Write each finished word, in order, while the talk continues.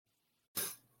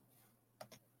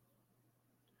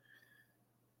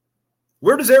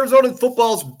Where does Arizona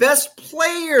football's best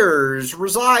players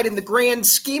reside in the grand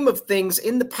scheme of things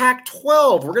in the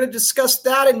Pac-12? We're going to discuss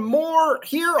that and more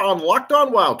here on Locked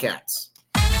On Wildcats.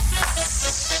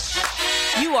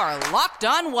 You are Locked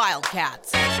On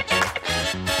Wildcats,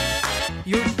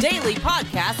 your daily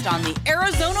podcast on the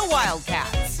Arizona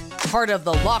Wildcats, part of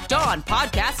the Locked On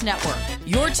Podcast Network,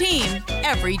 your team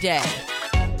every day.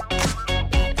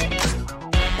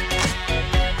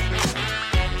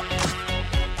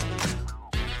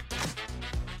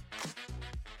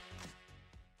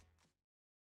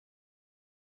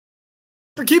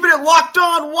 For keeping it locked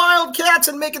on Wildcats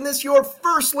and making this your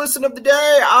first listen of the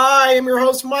day. I am your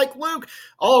host, Mike Luke.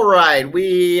 All right,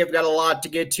 we have got a lot to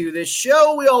get to this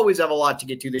show. We always have a lot to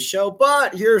get to this show,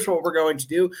 but here's what we're going to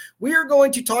do. We are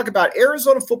going to talk about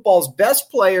Arizona football's best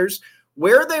players,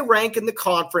 where they rank in the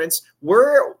conference,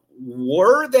 where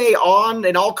were they on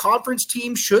an all-conference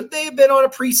team? Should they have been on a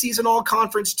preseason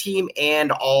all-conference team?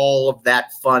 And all of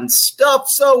that fun stuff.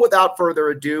 So without further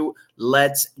ado,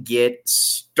 let's get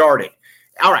started.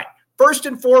 All right, first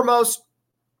and foremost,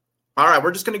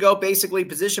 we're just going to go basically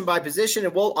position by position.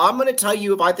 And I'm going to tell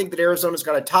you if I think that Arizona's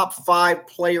got a top 5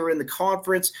 player in the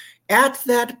conference at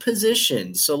that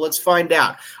position. So let's find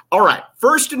out. All right,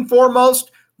 first and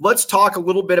foremost, let's talk a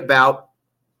little bit about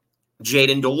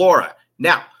Jayden de Laura.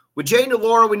 Now, with Jayden de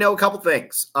Laura, we know a couple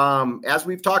things. As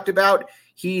we've talked about,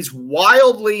 he's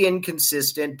wildly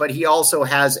inconsistent, but he also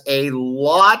has a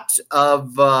lot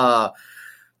of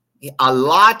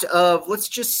let's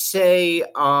just say,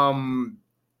 some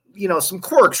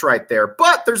quirks right there,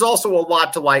 but there's also a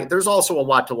lot to like. There's also a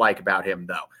lot to like about him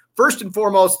though. First and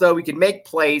foremost though, he can make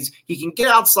plays. He can get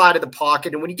outside of the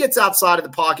pocket. And when he gets outside of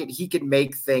the pocket, he can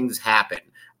make things happen.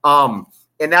 And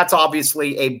that's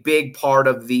obviously a big part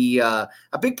of the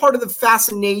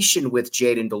fascination with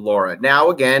Jayden de Laura. Now,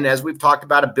 again, as we've talked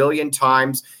about a billion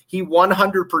times, he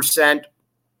 100%,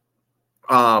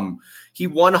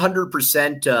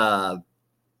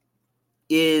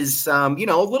 is a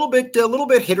little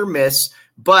bit hit or miss,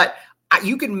 but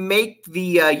you can make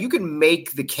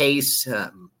the case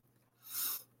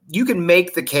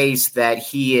that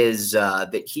he is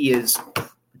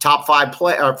top 5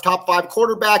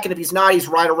 quarterback, and if he's not, he's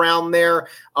right around there.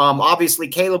 Obviously,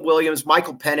 Caleb Williams,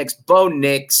 Michael Penix, Bo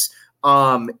Nix.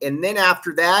 And then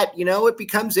after that, it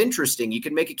becomes interesting. You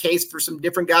can make a case for some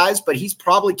different guys, but he's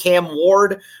probably Cam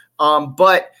Ward.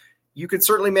 But you could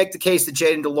certainly make the case that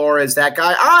Jayden de Laura is that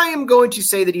guy. I am going to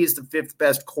say that he is the 5th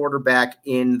best quarterback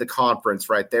in the conference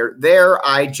right there.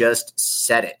 I just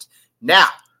said it. Now,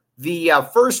 the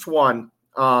next one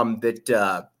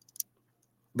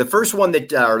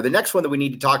that we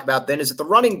need to talk about then is at the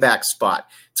running back spot.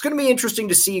 It's going to be interesting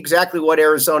to see exactly what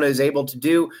Arizona is able to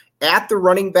do at the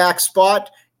running back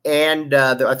spot. And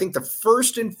I think the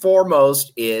first and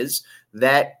foremost is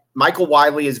that Michael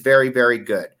Wiley is very, very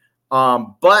good.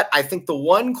 But I think the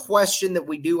one question that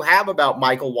we do have about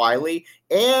Michael Wiley,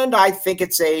 and I think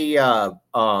it's a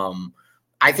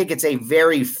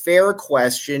very fair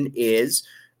question, is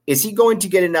he going to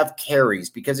get enough carries?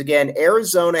 Because again,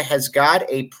 Arizona's got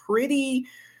a pretty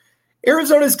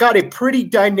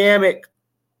dynamic,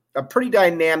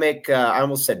 I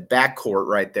almost said backcourt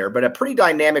right there, but a pretty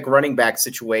dynamic running back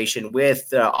situation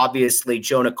with obviously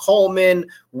Jonah Coleman,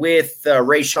 with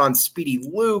Rayshon Speedy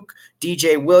Luke,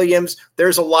 DJ Williams.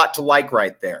 There's a lot to like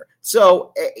right there.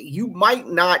 So you might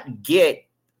not get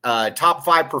top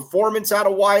 5 performance out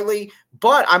of Wiley,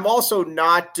 but I'm also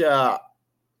not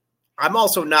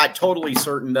totally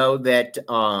certain though that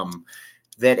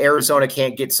Arizona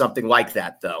can't get something like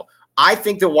that though. I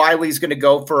think that Wiley's going to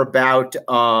go for about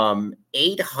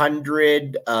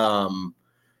 800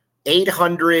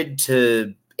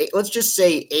 to let's just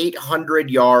say 800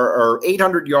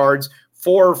 yards,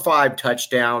 4 or 5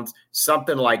 touchdowns,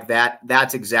 something like that.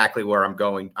 That's exactly where I'm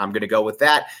going. I'm going to go with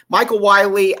that. Michael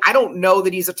Wiley, I don't know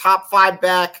that he's a top 5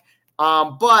 back,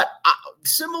 but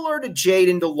similar to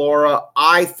Jayden de Laura,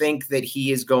 I think that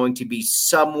he is going to be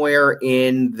somewhere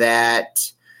in that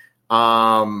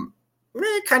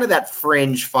kind of that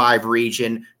fringe 5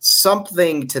 region,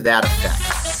 something to that effect.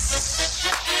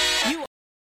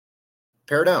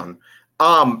 Pardon.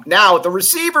 Now, at the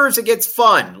receivers, it gets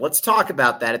fun. Let's talk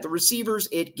about that. At the receivers,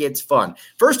 it gets fun.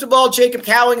 First of all, Jacob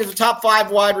Cowing is a top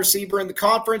 5 wide receiver in the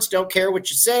conference. Don't care what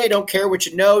you say. Don't care what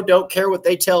you know. Don't care what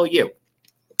they tell you.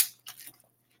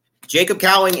 Jacob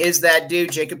Cowing is that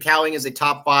dude. Jacob Cowing is a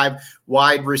top 5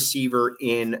 wide receiver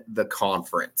in the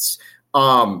conference.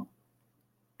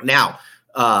 Now,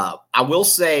 I will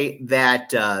say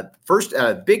that first,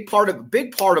 a big part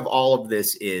of all of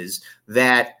this is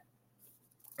that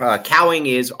Cowing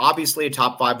is obviously a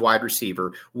top 5 wide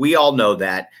receiver. We all know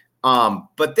that.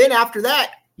 But then after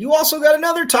that, you also got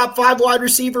another top 5 wide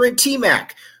receiver in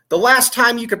T-Mac. The last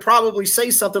time you could probably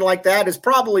say something like that is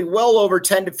probably well over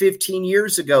 10 to 15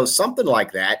 years ago, something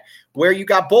like that, where you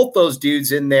got both those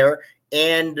dudes in there.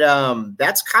 And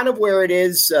that's kind of where it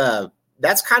is.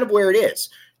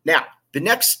 Now, the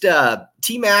next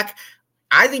T-Mac,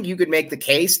 I think you could make the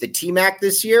case that T-Mac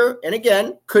this year, and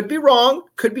again, could be wrong,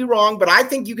 but I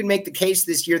think you can make the case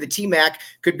this year that T-Mac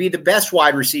could be the best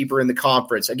wide receiver in the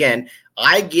conference. Again,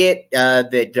 I get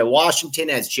that Washington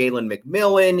has Jalen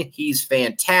McMillan. He's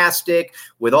fantastic.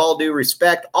 With all due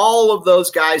respect, all of those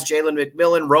guys, Jalen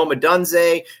McMillan, Rome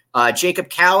Odunze, Jacob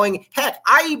Cowing. Heck,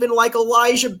 I even like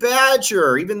Elijah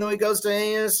Badger, even though he goes to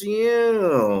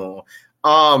ASU.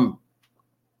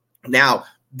 Now,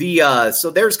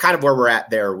 so there's kind of where we're at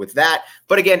there with that.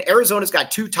 But again, Arizona's got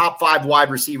 2 top 5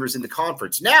 wide receivers in the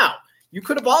conference. Now, you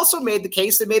could have also made the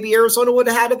case that maybe Arizona would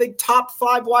have had a top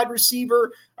 5 wide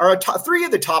receiver or 3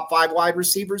 of the top 5 wide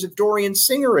receivers if Dorian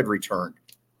Singer had returned.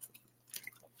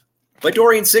 But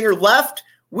Dorian Singer left.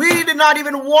 We did not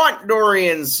even want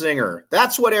Dorian Singer.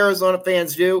 That's what Arizona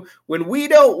fans do when we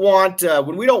don't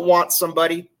want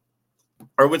somebody,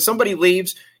 or when somebody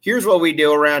leaves. Here's what we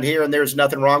do around here, and there's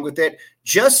nothing wrong with it.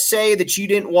 Just say that you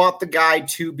didn't want the guy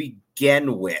to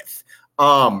begin with.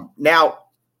 Now,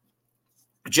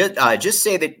 just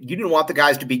say that you didn't want the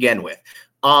guys to begin with.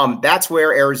 That's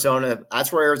where Arizona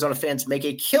fans make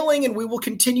a killing, and we will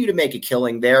continue to make a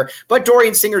killing there. But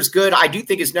Dorian Singer's good. I do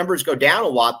think his numbers go down a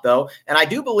lot, though, and I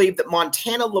do believe that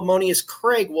Montana Lamonius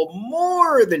Craig will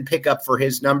more than pick up for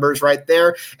his numbers right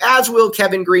there, as will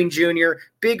Kevin Green Jr.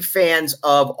 Big fans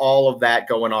of all of that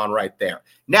going on right there.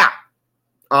 Now,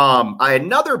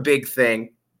 another big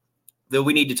thing that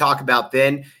we need to talk about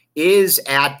then is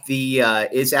at the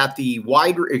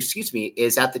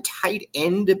tight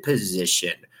end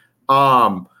position.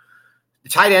 The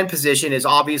tight end position is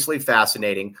obviously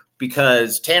fascinating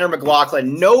because Tanner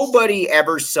McLaughlin, nobody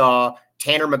ever saw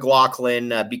Tanner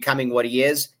McLaughlin becoming what he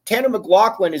is. Tanner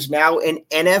McLaughlin is now an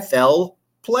NFL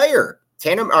player.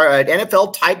 An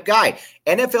NFL type guy.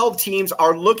 NFL teams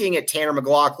are looking at Tanner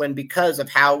McLaughlin because of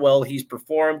how well he's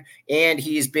performed, and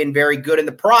he's been very good in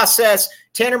the process.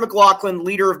 Tanner McLaughlin,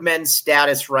 leader of men's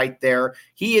status right there.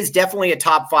 He is definitely a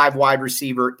top 5 wide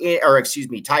receiver,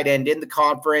 tight end in the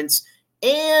conference.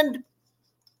 And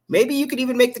maybe you could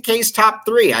even make the case top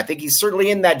 3. I think he's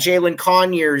certainly in that Jalen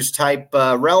Conyers type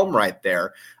realm right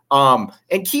there. And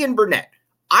Kean Burnett.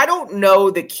 I don't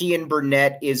know that Kean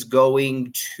Burnett is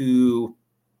going to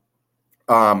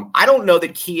how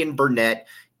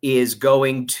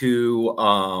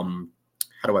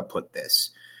do I put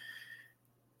this?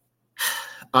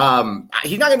 He's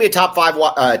not going to be a top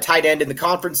 5 tight end in the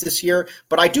conference this year,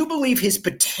 but I do believe his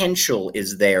potential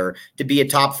is there to be a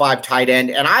top 5 tight end,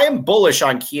 and I am bullish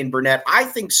on Kean Burnett. I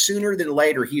think sooner than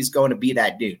later he's going to be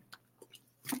that dude.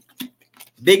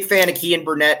 Big fan of Kean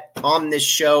Burnett on this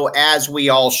show, as we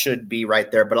all should be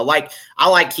right there. But I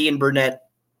like Kean Burnett,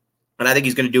 and I think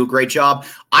he's going to do a great job.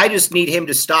 I just need him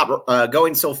to stop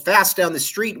going so fast down the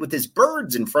street with his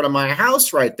birds in front of my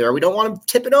house right there. We don't want him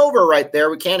tipping over right there.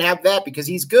 We can't have that because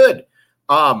he's good.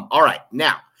 All right,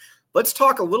 now let's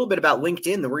talk a little bit about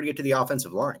LinkedIn. Then we're going to get to the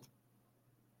offensive line.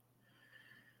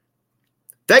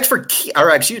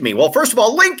 Well, first of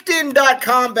all,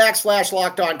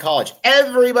 LinkedIn.com/LockedOnCollege.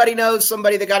 Everybody knows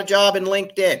somebody that got a job in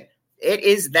LinkedIn. It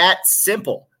is that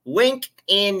simple.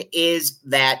 LinkedIn is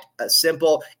that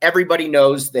simple. Everybody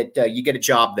knows that you get a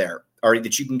job there, or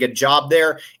that you can get a job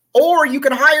there, or you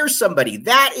can hire somebody.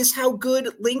 That is how good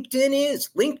LinkedIn is.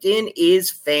 LinkedIn is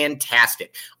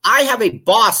fantastic. I have a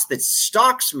boss that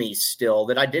stalks me still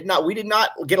that we did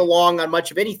not get along on much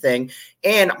of anything.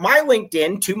 And my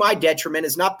LinkedIn, to my detriment,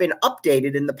 has not been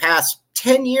updated in the past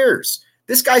 10 years.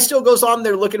 This guy still goes on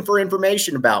there looking for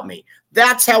information about me.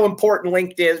 That's how important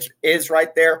LinkedIn is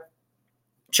right there.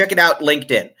 Check it out,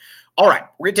 LinkedIn. All right,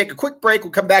 we're going to take a quick break.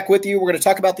 We'll come back with you. We're going to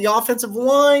talk about the offensive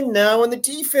line now and the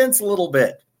defense a little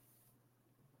bit.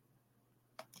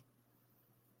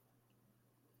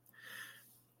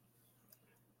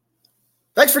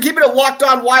 Thanks for keeping it locked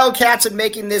on Wildcats and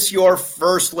making this your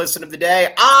first listen of the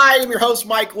day. I am your host,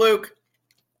 Mike Luke.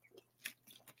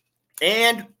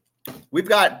 And we've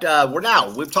talked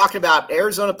about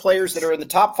Arizona players that are in the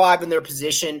top 5 in their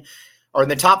position, or in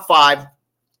the top 5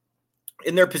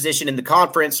 in their position in the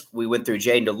conference. We went through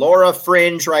Jayden de Laura,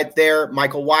 fringe right there.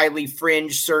 Michael Wiley,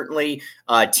 fringe, certainly.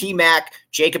 T-Mac,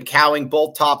 Jacob Cowing,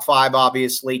 both top 5,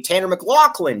 obviously. Tanner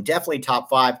McLaughlin, definitely top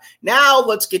 5. Now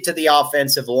let's get to the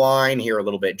offensive line here a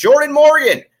little bit. Jordan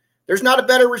Morgan. There's not a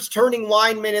better returning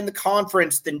lineman in the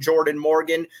conference than Jordan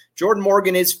Morgan. Jordan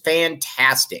Morgan is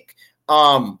fantastic.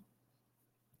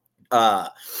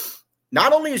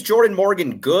 Not only is Jordan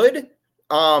Morgan good,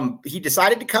 he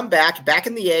decided to come back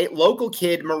in the A, local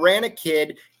kid, Marana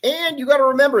kid. And you got to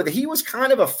remember that he was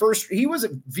kind of he was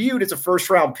viewed as a first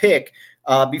round pick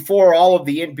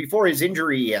before his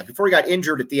injury, before he got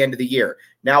injured at the end of the year.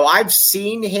 Now I've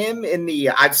seen him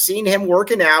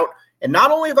working out. And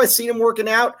not only have I seen him working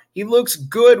out, he looks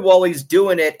good while he's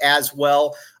doing it as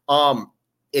well.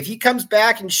 If he comes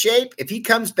back in shape, if he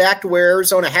comes back to where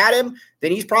Arizona had him,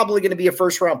 then he's probably going to be a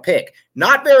first-round pick.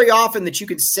 Not very often that you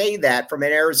can say that from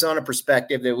an Arizona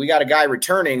perspective, that we got a guy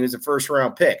returning who's a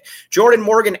first-round pick. Jordan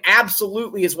Morgan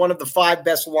absolutely is one of the 5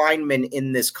 best linemen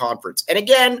in this conference. And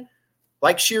again,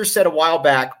 like Scheer said a while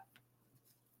back,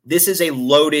 this is a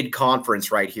loaded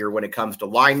conference right here when it comes to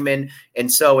linemen.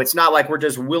 And so it's not like we're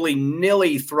just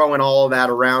willy-nilly throwing all of that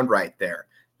around right there.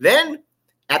 Then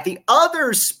at the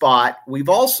other spot, we've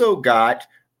also got,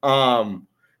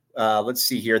 let's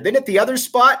see here. Then at the other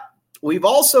spot, we've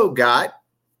also got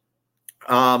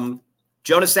Jonah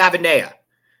Savaiinaea.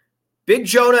 Big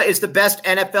Jonah is the best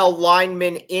NFL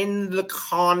lineman in the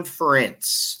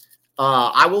conference.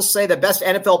 I will say the best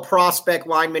NFL prospect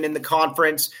lineman in the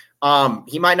conference.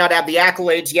 He might not have the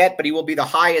accolades yet, but he will be the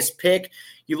highest pick.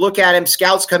 You look at him,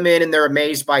 scouts come in and they're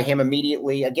amazed by him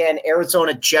immediately. Again,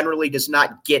 Arizona generally does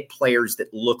not get players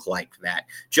that look like that.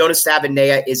 Jonah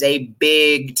Savaiinaea is a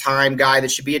big-time guy that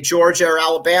should be at Georgia or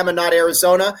Alabama, not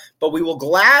Arizona, but we will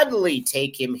gladly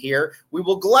take him here. We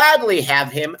will gladly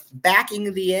have him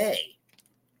backing the A.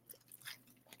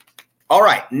 All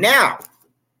right, now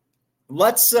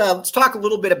let's talk a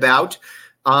little bit about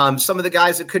some of the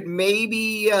guys that could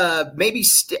maybe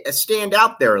stand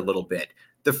out there a little bit.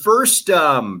 The first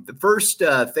thing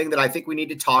that I think we need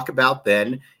to talk about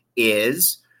then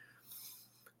is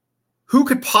who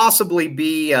could possibly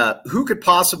be that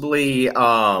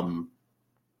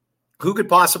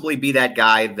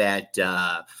guy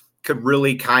that could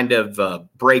really kind of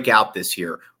break out this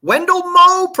year. Wendell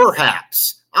Moe,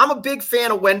 perhaps. I'm a big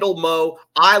fan of Wendell Moe.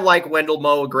 I like Wendell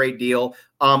Moe a great deal.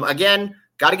 Again,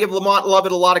 got to give Lamont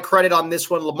Lovett a lot of credit on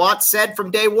this one. Lamont said from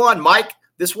day one, Mike,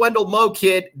 this Wendell Moe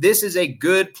kid, this is a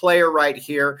good player right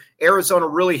here. Arizona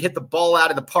really hit the ball out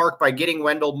of the park by getting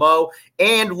Wendell Moe,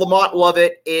 and Lamont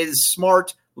Lovett is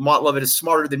smart. Lamont Lovett is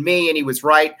smarter than me, and he was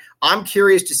right. I'm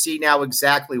curious to see now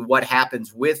exactly what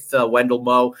happens with Wendell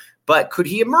Moe, but could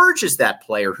he emerge as that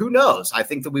player? Who knows? I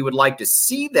think that we would like to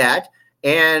see that,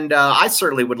 and I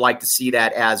certainly would like to see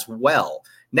that as well.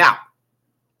 Now,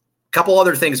 couple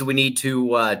other things that we need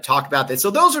to talk about this.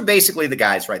 So those are basically the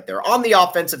guys right there on the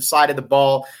offensive side of the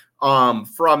ball.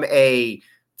 From an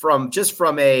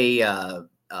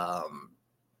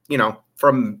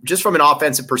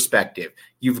offensive perspective,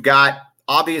 you've got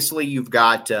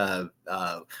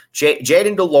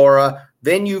Jayden de Laura.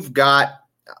 Then you got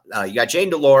Jayden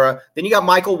de Laura. Then you got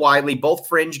Michael Wiley, both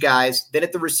fringe guys. Then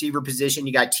at the receiver position,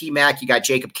 you got T-Mac, you got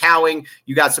Jacob Cowing,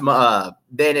 you got some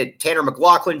then at Tanner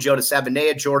McLaughlin, Jonah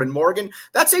Savaiinaea, Jordan Morgan.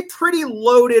 That's a pretty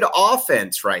loaded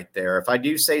offense right there, if I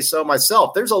do say so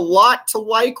myself. There's a lot to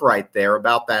like right there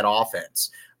about that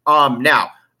offense.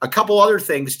 Now, a couple other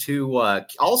things to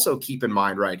also keep in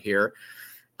mind right here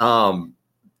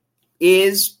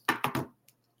is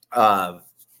the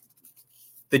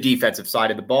defensive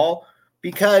side of the ball,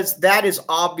 because that is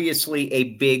obviously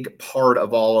a big part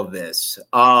of all of this.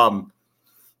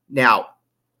 Now,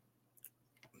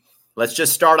 let's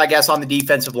just start, I guess, on the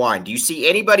defensive line. Do you see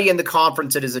anybody in the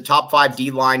conference that is a top 5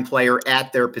 D-line player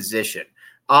at their position?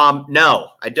 No,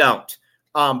 I don't.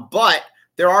 But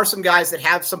there are some guys that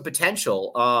have some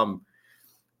potential.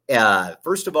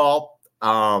 First of all,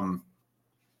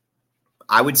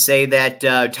 I would say that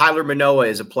Tyler Manoa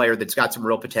is a player that's got some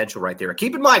real potential right there.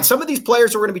 Keep in mind, some of these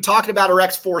players we're going to be talking about are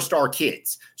ex-4-star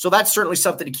kids, so that's certainly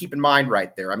something to keep in mind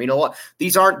right there. I mean,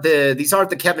 these aren't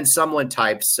the Kevin Sumlin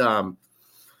types.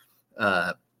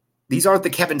 These aren't the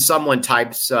Kevin Sumlin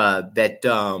types that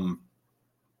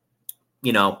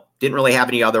didn't really have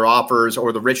any other offers,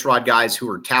 or the Rich Rod guys who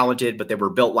were talented but they were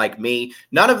built like me.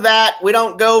 None of that. We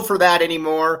don't go for that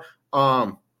anymore.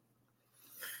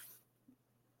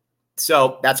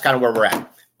 So that's kind of where we're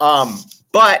at.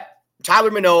 But Tyler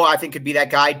Manoa, I think, could be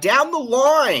that guy. Down the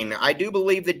line, I do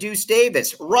believe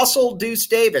that Russell Deuce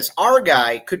Davis, our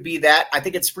guy, could be that. I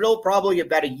think it's still probably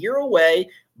about a year away.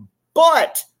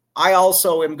 But I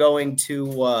also am going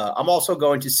to I'm also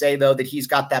going to say, though, that he's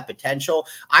got that potential.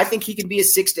 I think he can be a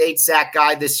 6 to 8 sack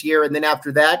guy this year. And then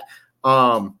after that,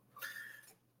 I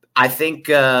think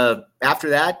after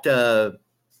that,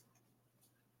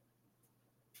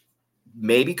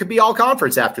 maybe could be all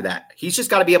conference after that. He's just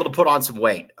got to be able to put on some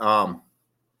weight.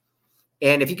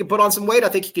 And if he can put on some weight, I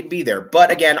think he can be there. But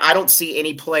again, I don't see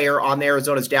any player on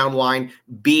Arizona's down line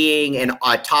being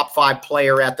a top 5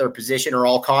 player at their position or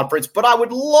all conference, but I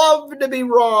would love to be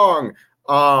wrong.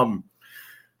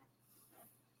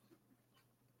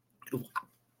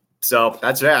 So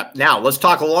that's that. Now let's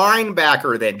talk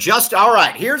linebacker then. All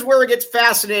right, here's where it gets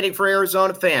fascinating for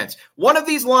Arizona fans. One of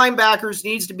these linebackers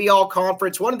needs to be all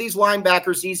conference. One of these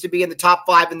linebackers needs to be in the top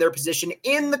 5 in their position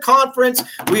in the conference.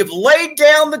 We have laid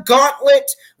down the gauntlet.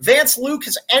 Vance Luke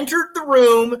has entered the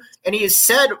room and he has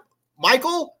said,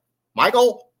 Michael,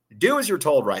 do as you're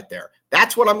told right there.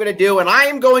 That's what I'm going to do. And I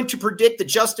am going to predict that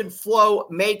Justin Flowe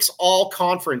makes all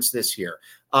conference this year.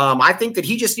 I think that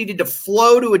he just needed to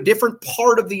flow to a different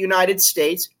part of the United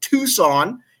States,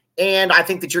 Tucson, and I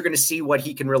think that you're going to see what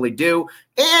he can really do.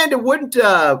 And it wouldn't,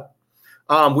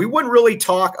 we wouldn't really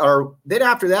talk, or then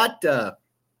after that, I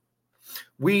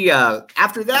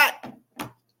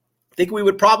think we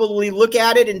would probably look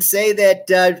at it and say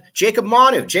that Jacob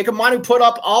Manu put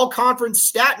up all conference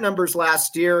stat numbers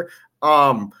last year.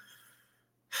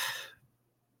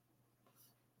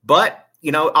 But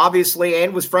obviously,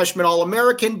 and was freshman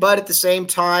All-American, but at the same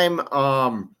time,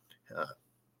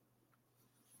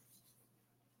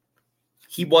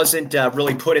 he wasn't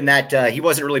really put in that. He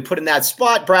wasn't really put in that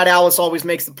spot. Brad Allis always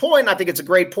makes the point, and I think it's a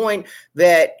great point,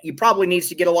 that he probably needs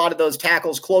to get a lot of those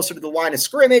tackles closer to the line of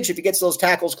scrimmage. If he gets those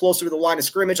tackles closer to the line of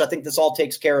scrimmage, I think this all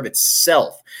takes care of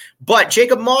itself. But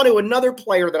Jacob Manu, another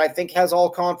player that I think has all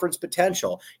conference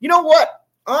potential. You know what?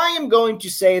 I am going to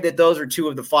say that those are 2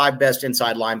 of the 5 best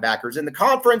inside linebackers in the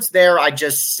conference there. I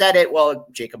just said it. Well,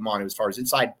 Jacob Manu as far as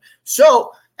inside.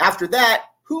 So after that,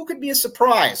 who could be a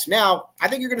surprise? Now, I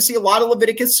think you're going to see a lot of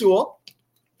Leviticus Sewell,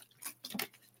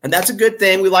 and that's a good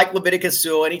thing. We like Leviticus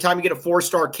Sewell. Anytime you get a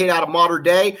 4-star kid out of modern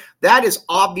day, that is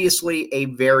obviously a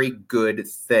very good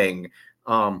thing.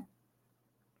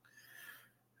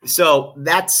 So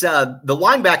that's the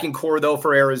linebacking core, though,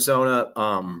 for Arizona.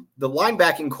 The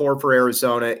linebacking core for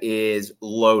Arizona is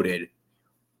loaded.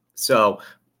 So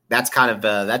that's kind of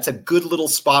that's a good little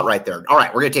spot right there. All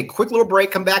right, we're going to take a quick little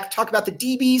break, come back, talk about the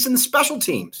DBs and the special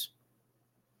teams.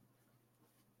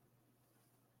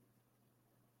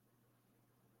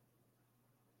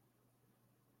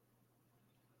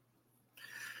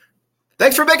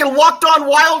 Thanks for making Locked On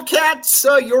Wildcats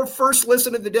your first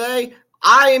listen of the day.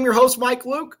 I am your host, Mike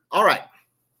Luke. All right.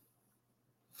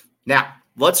 Now,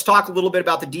 let's talk a little bit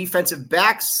about the defensive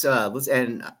backs.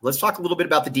 Let's talk a little bit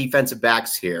about the defensive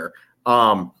backs here.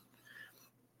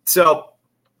 So,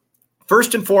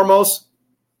 first and foremost,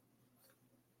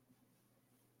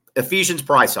 Ephesians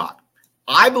Prysock.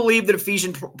 I believe that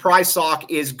Ephesians Prysock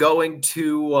is going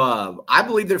to.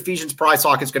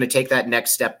 Take that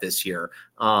next step this year.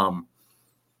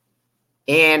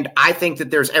 And I think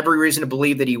that there's every reason to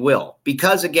believe that he will.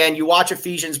 Because, again, you watch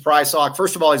Ephesians Prysock.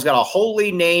 First of all, he's got a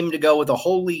holy name to go with a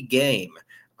holy game.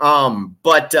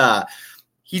 But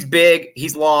he's big,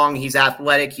 he's long, he's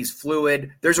athletic, he's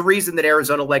fluid. There's a reason that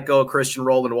Arizona let go of Christian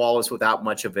Roland Wallace without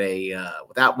much of a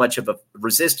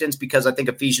resistance, because I think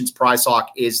Ephesians Prysock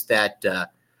is that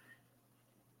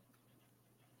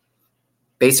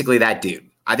basically that dude.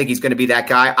 I think he's going to be that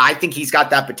guy. I think he's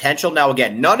got that potential. Now,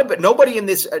 again, nobody in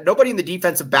the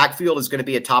defensive backfield is going to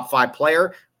be a top 5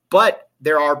 player, but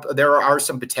there is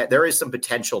some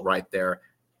potential right there.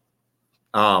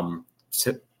 So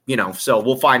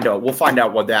we'll find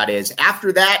out what that is.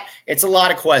 After that, it's a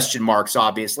lot of question marks,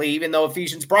 obviously, even though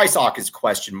Ephesians Prysock is a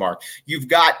question mark. You've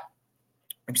got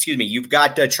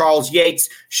Charles Yates,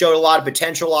 showed a lot of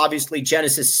potential, obviously.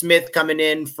 Genesis Smith coming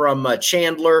in from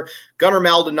Chandler. Gunnar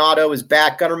Maldonado is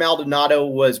back. Gunnar Maldonado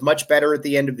was much better at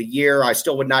the end of the year. I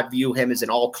still would not view him as an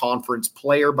all-conference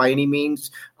player by any means.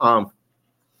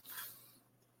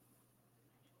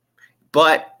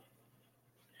 But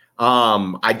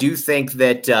I do think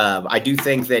that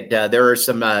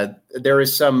there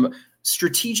is some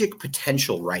strategic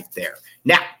potential right there.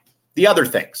 Now, the other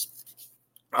things.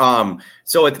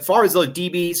 So as far as those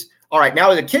DBs, all right,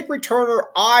 now as a kick returner,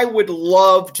 I would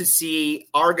love to see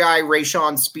our guy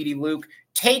Rayshon Speedy Luke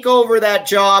take over that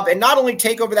job, and not only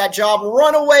take over that job,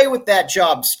 run away with that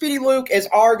job. Speedy Luke is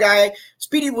our guy.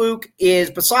 Speedy Luke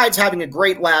is, besides having a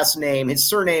great last name, his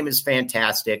surname is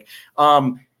fantastic.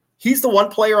 He's the one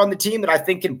player on the team that I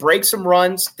think can break some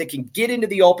runs, that can get into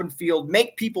the open field,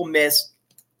 make people miss.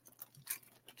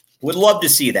 Would love to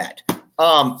see that.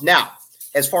 Now,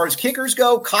 as far as kickers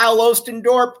go, Kyle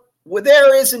Ostendorp,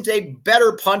 there isn't a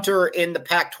better punter in the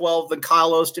Pac-12 than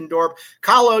Kyle Ostendorp.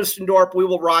 Kyle Ostendorp we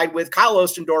will ride with. Kyle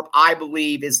Ostendorp, I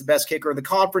believe, is the best kicker in the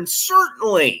conference.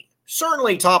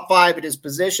 Certainly top 5 at his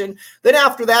position. Then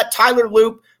after that, Tyler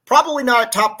Loop, Probably not a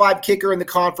top 5 kicker in the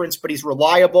conference, but he's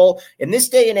reliable. In this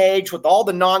day and age, with all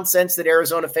the nonsense that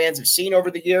Arizona fans have seen over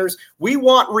the years, we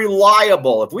want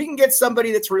reliable. If we can get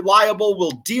somebody that's reliable,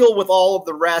 we'll deal with all of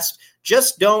the rest.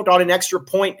 Just don't, on an extra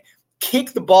point,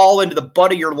 kick the ball into the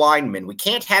butt of your lineman. We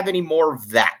can't have any more of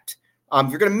that. If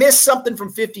you're going to miss something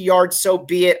from 50 yards, so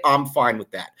be it. I'm fine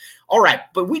with that. All right,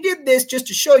 but we did this just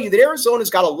to show you that Arizona's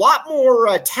got a lot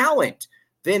more talent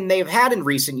than they've had in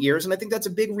recent years, and I think that's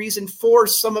a big reason for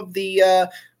some of the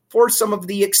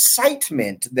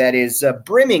excitement that is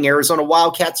brimming Arizona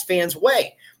Wildcats fans'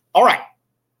 way. All right,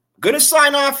 going to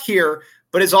sign off here,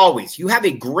 but as always, you have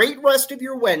a great rest of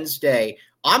your Wednesday.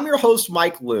 I'm your host,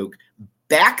 Mike Luke.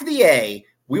 Back the A.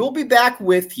 We will be back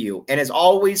with you. And as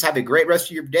always, have a great rest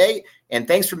of your day. And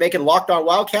thanks for making Locked On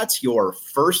Wildcats your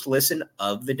first listen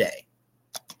of the day.